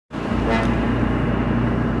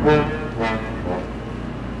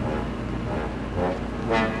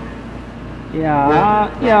Yeah.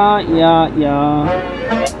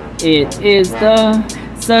 It is the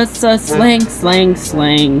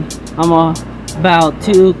slang. I'm about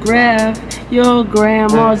to grab your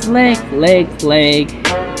grandma's leg.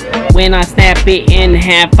 When I snap it in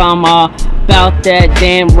half, I'm about that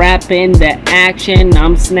damn rapping, the action.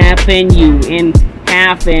 I'm snapping you in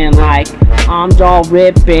half and like I'm jaw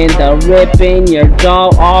ripping your jaw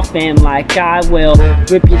off, and like I will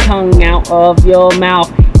rip your tongue out of your mouth,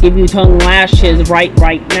 give you tongue lashes right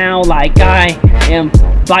now, like I am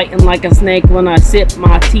biting like a snake when I sip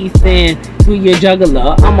my teeth in through your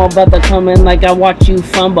jugular. I'm about to come in like I watch you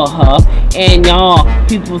fumble her, and y'all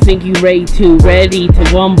people think you ready to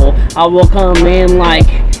rumble. I will come in like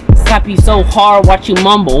slap you so hard, watch you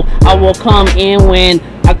mumble. I will come in when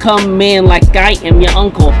I come in like I am your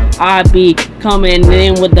uncle. I be coming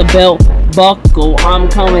in with the belt buckle. I'm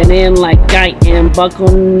coming in like I am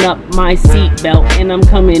buckling up my seatbelt, and I'm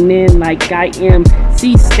coming in like I am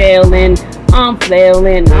sea sailing. I'm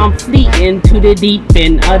flailing, I'm fleeting to the deep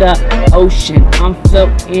end of the ocean. I'm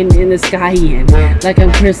floating in the sky and like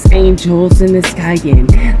I'm Chris Angels in the sky,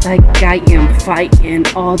 and like I am fighting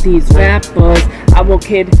all these rappers. I will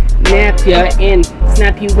kidnap you and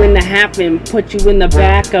snap you in the half and put you in the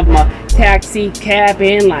back of my taxi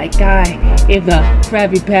cabin like I am the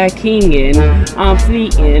Krabby Patty King, and I'm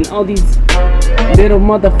fleeing all these little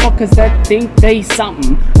motherfuckers that think they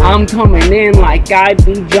something. I'm coming in like I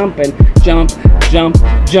be jumping, jump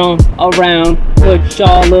around, put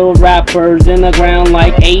y'all little rappers in the ground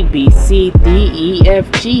like A, B, C, D, E,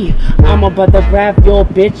 F, G. I'm about to grab your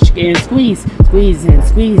bitch and squeeze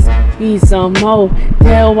some more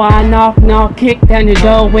till I knock, kick down your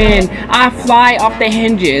door when I fly off the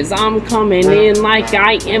hinges. I'm coming in like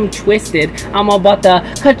I am twisted. I'm about to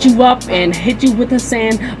cut you up and hit you with a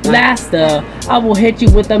sand blaster. I will hit you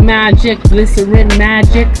with the magic, glycerin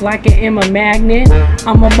magic like I am a magnet.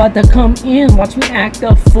 I'm about to come in, watch me act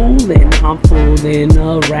a foolin'. I'm fooling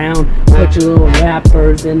around, put your little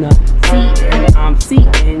rappers in the seat, and I'm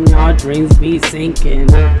seeing y'all dreams be sinking.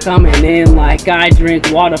 Coming in like I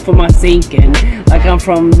drink water from my sinking, like I'm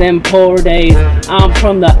from them poor days. I'm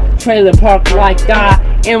from the trailer park like I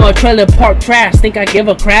am a trailer park trash. Think I give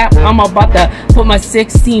a crap? I'm about to put my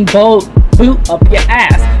 16 bolt boot up your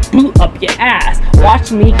ass.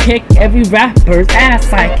 Watch me kick every rapper's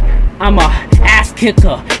ass like I'm a ass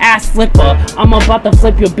kicker, ass flipper. I'm about to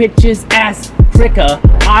flip your bitch's ass cricker.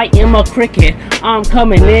 I am a cricket. I'm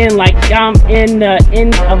coming in like I'm in the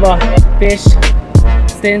end of a fish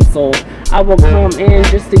stencil. I will come in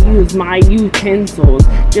just to use my utensils,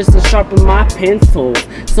 just to sharpen my pencils,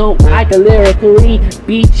 so I can lyrically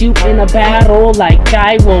beat you in a battle like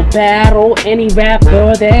I will battle any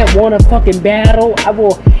rapper that wanna fucking battle. I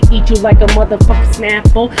will eat you like a motherfucking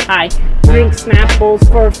Snapple. I drink Snapples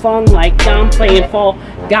for fun like I'm playing Fall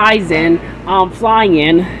Guys and I'm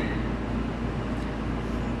flying.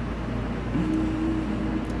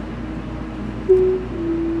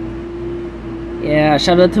 Yeah,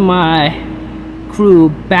 shout out to my crew,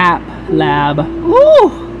 Bap Lab.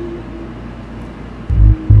 Woo!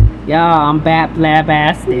 Yeah, I'm Bap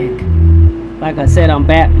Labastic. Like I said, I'm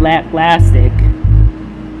Bap Labastic.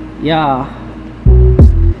 Yeah,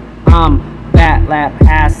 I'm Bat Lab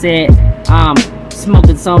Acid. I'm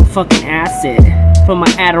smoking some fucking acid from my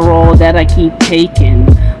Adderall that I keep taking.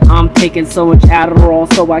 I'm taking so much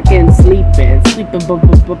Adderall so I can sleep in. Sleeping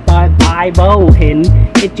by bohin.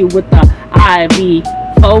 Hit you with the IV.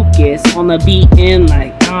 Focus on the beating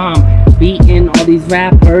like I'm beating all these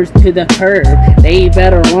rappers to the curb. They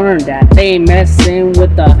better learn that they messing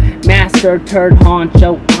with the master turd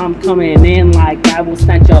honcho. I'm coming in like I will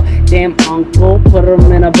snatch your damn uncle, put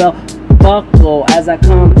him in a belt buckle. As I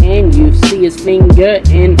come in, you see his finger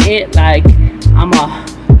in it like I'm a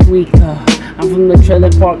tweaker. I'm from the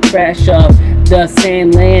trailer park crash of the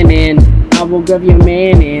sand landing. I will grab your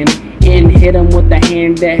man in and hit him with the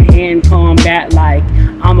hand-to-hand combat like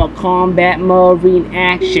I'm a combat marine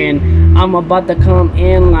action. I'm about to come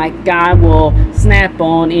in like I will snap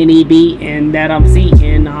on any beating that I'm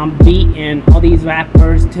seeing. I'm beating all these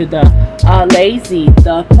rappers to the lazy,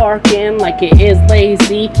 the parking like it is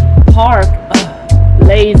lazy park,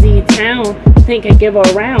 lazy town. Think I give a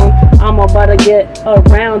round? I'm about to get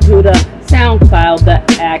around to the SoundCloud, the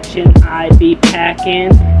action I be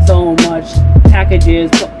packing. So much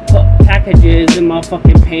packages in my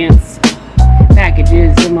fucking pants.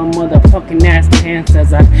 packages in my motherfucking ass pants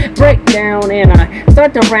as I break down and I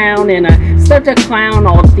start to round and I start to clown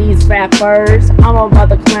all these rappers. I'm about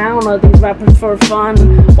to clown all these rappers for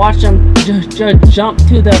fun. Watch them jump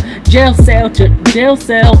to the jail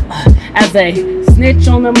cell as they snitch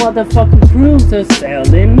on the motherfucking cruiser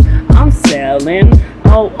selling. I'm selling.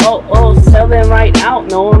 Oh, selling right out.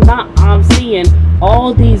 No, I'm not. I'm seeing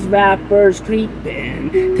all these rappers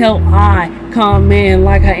creeping till I come in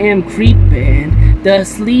like I am creeping. The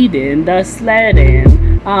sledding.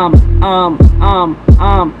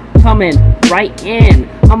 Coming right in.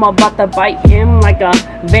 I'm about to bite him like a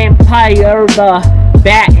vampire. The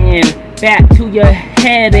bat to your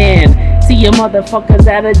head in. See your motherfuckers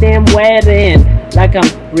at a damn wedding. Like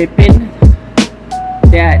I'm ripping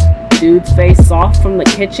that dude's face off from the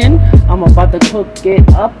kitchen. I'm about to cook it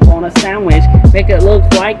up on a sandwich, make it look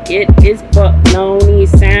like it is bologna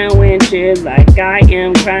sandwiches. Like I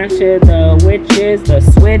am crashing the witches, the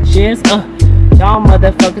switches. Y'all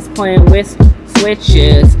motherfuckers playing with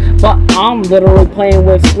switches, but I'm literally playing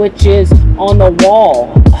with switches on the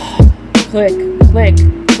wall. Click, click,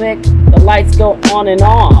 click. The lights go on and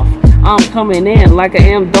off. I'm coming in like I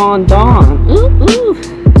am Dawn. Ooh,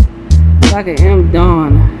 like I am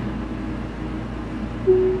Dawn.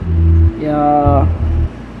 Yeah.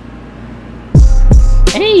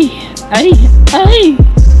 Hey.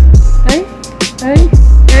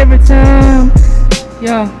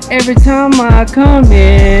 Every time I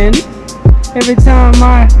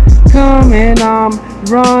come in, I'm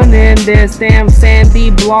running this damn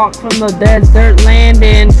sandy block from the desert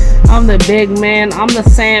landing. I'm the big man, I'm the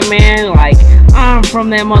Sandman. Like I'm from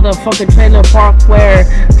that motherfucking trailer park where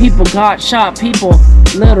people got shot. People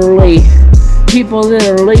literally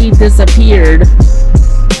disappeared.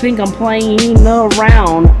 Think I'm playing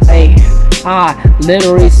around. Hey, I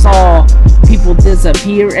literally saw people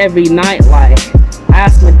disappear every night. Like I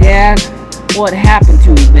asked my dad what happened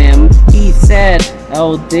to them. He said,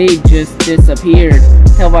 oh, they just disappeared.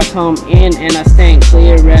 Till I come in and I stand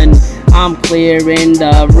clearing. I'm clearing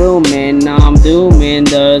the room and I'm zooming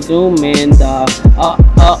the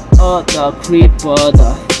creeper,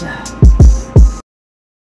 the